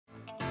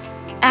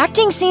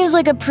Acting seems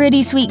like a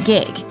pretty sweet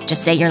gig.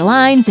 Just say your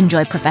lines,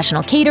 enjoy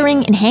professional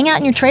catering, and hang out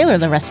in your trailer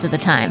the rest of the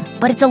time.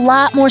 But it's a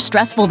lot more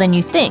stressful than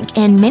you think,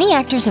 and many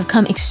actors have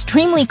come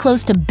extremely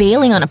close to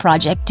bailing on a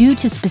project due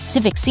to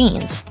specific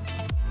scenes.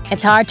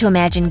 It's hard to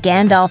imagine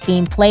Gandalf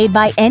being played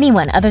by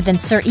anyone other than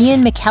Sir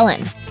Ian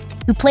McKellen,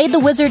 who played the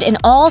wizard in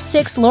all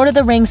 6 Lord of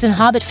the Rings and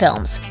Hobbit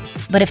films.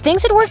 But if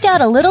things had worked out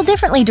a little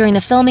differently during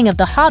the filming of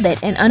The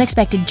Hobbit: An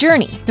Unexpected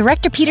Journey,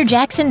 director Peter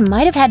Jackson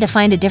might have had to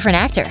find a different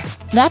actor.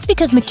 That's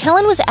because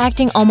McKellen was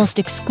acting almost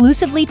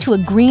exclusively to a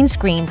green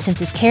screen since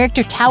his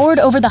character towered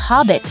over the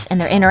hobbits and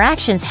their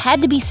interactions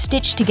had to be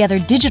stitched together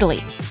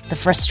digitally. The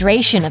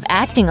frustration of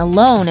acting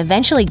alone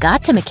eventually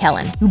got to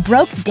McKellen, who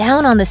broke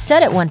down on the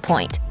set at one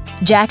point.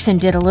 Jackson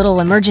did a little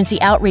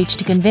emergency outreach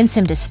to convince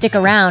him to stick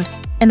around,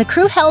 and the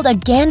crew held a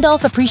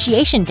Gandalf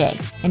Appreciation Day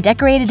and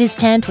decorated his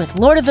tent with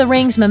Lord of the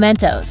Rings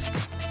mementos.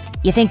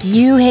 You think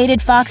you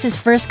hated Fox's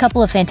first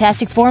couple of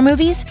Fantastic Four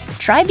movies?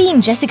 Try being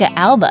Jessica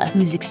Alba,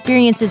 whose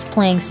experiences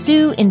playing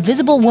Sue,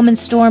 Invisible Woman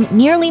Storm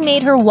nearly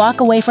made her walk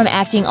away from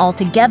acting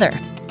altogether.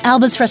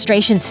 Alba's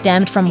frustration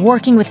stemmed from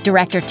working with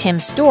director Tim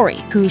Story,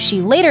 who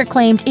she later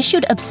claimed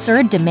issued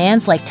absurd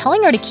demands like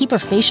telling her to keep her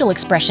facial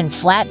expression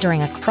flat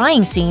during a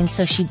crying scene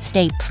so she'd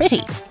stay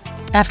pretty.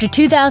 After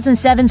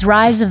 2007's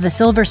Rise of the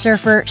Silver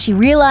Surfer, she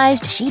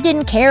realized she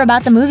didn't care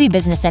about the movie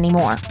business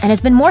anymore and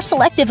has been more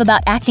selective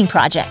about acting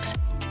projects.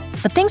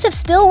 But things have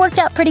still worked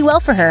out pretty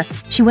well for her.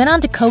 She went on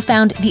to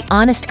co-found The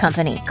Honest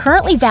Company,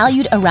 currently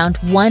valued around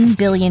 $1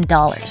 billion.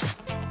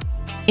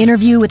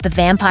 Interview with the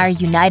Vampire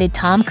united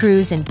Tom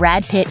Cruise and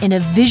Brad Pitt in a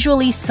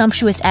visually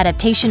sumptuous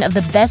adaptation of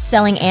the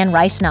best-selling Anne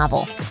Rice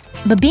novel.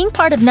 But being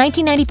part of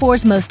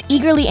 1994's most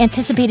eagerly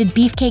anticipated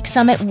Beefcake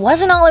Summit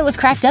wasn't all it was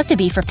cracked up to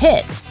be for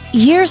Pitt.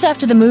 Years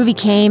after the movie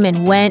came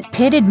and went,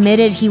 Pitt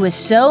admitted he was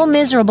so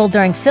miserable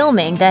during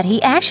filming that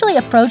he actually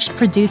approached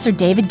producer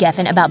David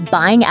Geffen about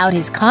buying out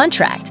his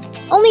contract,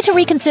 only to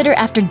reconsider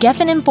after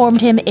Geffen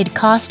informed him it'd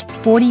cost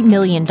 $40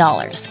 million.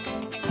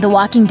 The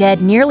Walking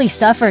Dead nearly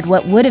suffered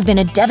what would have been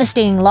a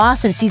devastating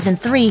loss in Season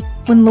 3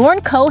 when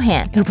Lauren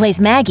Cohan, who plays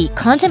Maggie,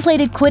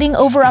 contemplated quitting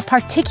over a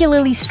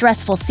particularly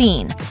stressful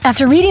scene.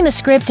 After reading the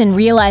script and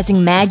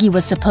realizing Maggie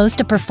was supposed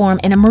to perform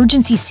an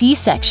emergency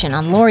C-section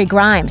on Lori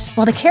Grimes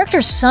while the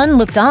character's son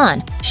looked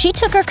on, she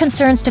took her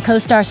concerns to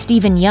co-star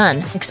Steven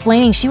Yeun,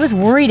 explaining she was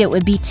worried it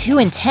would be too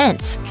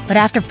intense. But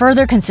after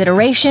further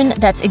consideration,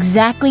 that's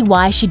exactly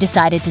why she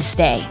decided to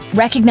stay,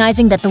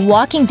 recognizing that The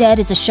Walking Dead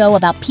is a show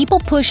about people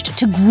pushed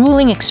to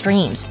grueling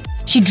extremes.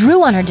 She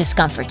drew on her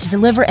discomfort to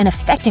deliver an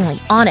affectingly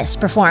honest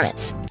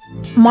performance.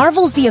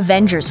 Marvel's The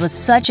Avengers was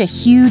such a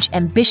huge,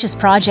 ambitious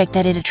project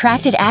that it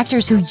attracted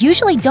actors who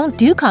usually don't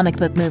do comic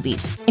book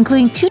movies,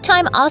 including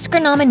 2-time Oscar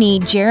nominee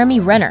Jeremy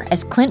Renner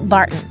as Clint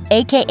Barton,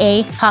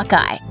 aka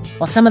Hawkeye.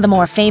 While some of the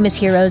more famous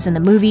heroes in the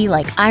movie,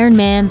 like Iron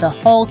Man, the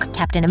Hulk,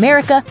 Captain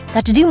America,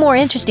 got to do more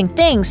interesting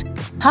things,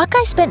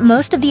 Hawkeye spent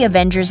most of The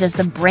Avengers as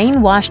the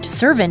brainwashed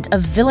servant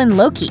of villain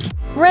Loki.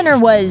 Renner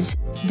was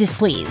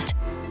displeased.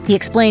 He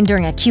explained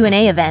during a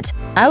Q&A event,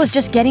 "I was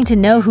just getting to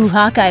know who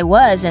Hawkeye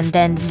was and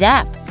then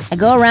zap, I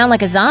go around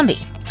like a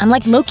zombie. I'm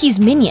like Loki's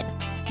minion."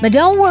 But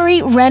don't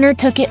worry, Renner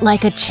took it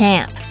like a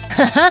champ.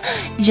 Haha,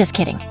 just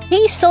kidding.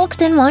 He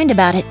sulked and whined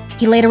about it.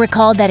 He later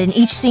recalled that in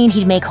each scene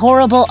he'd make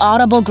horrible,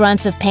 audible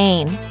grunts of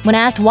pain. When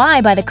asked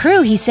why by the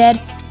crew, he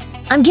said,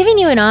 "I'm giving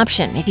you an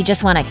option if you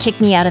just want to kick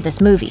me out of this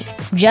movie.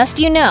 Just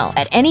you know,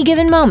 at any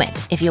given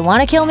moment, if you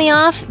want to kill me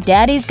off,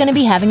 Daddy's gonna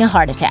be having a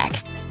heart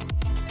attack."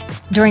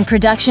 During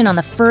production on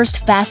the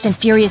first Fast and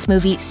Furious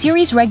movie,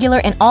 series regular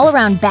and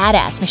all-around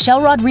badass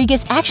Michelle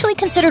Rodriguez actually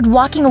considered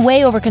walking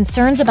away over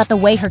concerns about the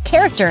way her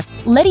character,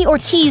 Letty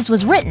Ortiz,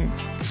 was written.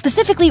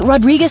 Specifically,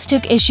 Rodriguez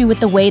took issue with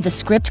the way the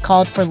script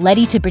called for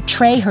Letty to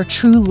betray her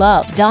true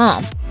love,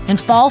 Dom,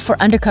 and fall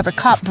for undercover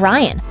cop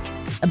Brian.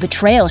 A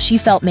betrayal she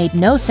felt made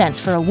no sense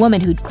for a woman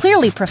who'd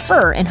clearly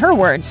prefer, in her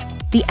words,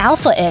 the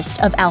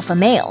alphaist of alpha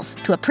males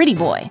to a pretty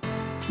boy.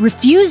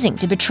 Refusing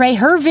to betray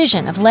her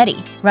vision of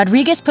Letty,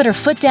 Rodriguez put her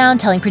foot down,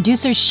 telling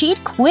producers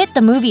she'd quit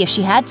the movie if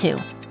she had to.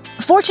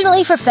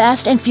 Fortunately for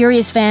Fast and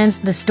Furious fans,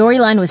 the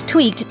storyline was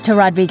tweaked to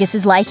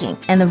Rodriguez's liking,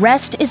 and the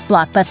rest is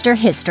blockbuster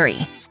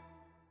history.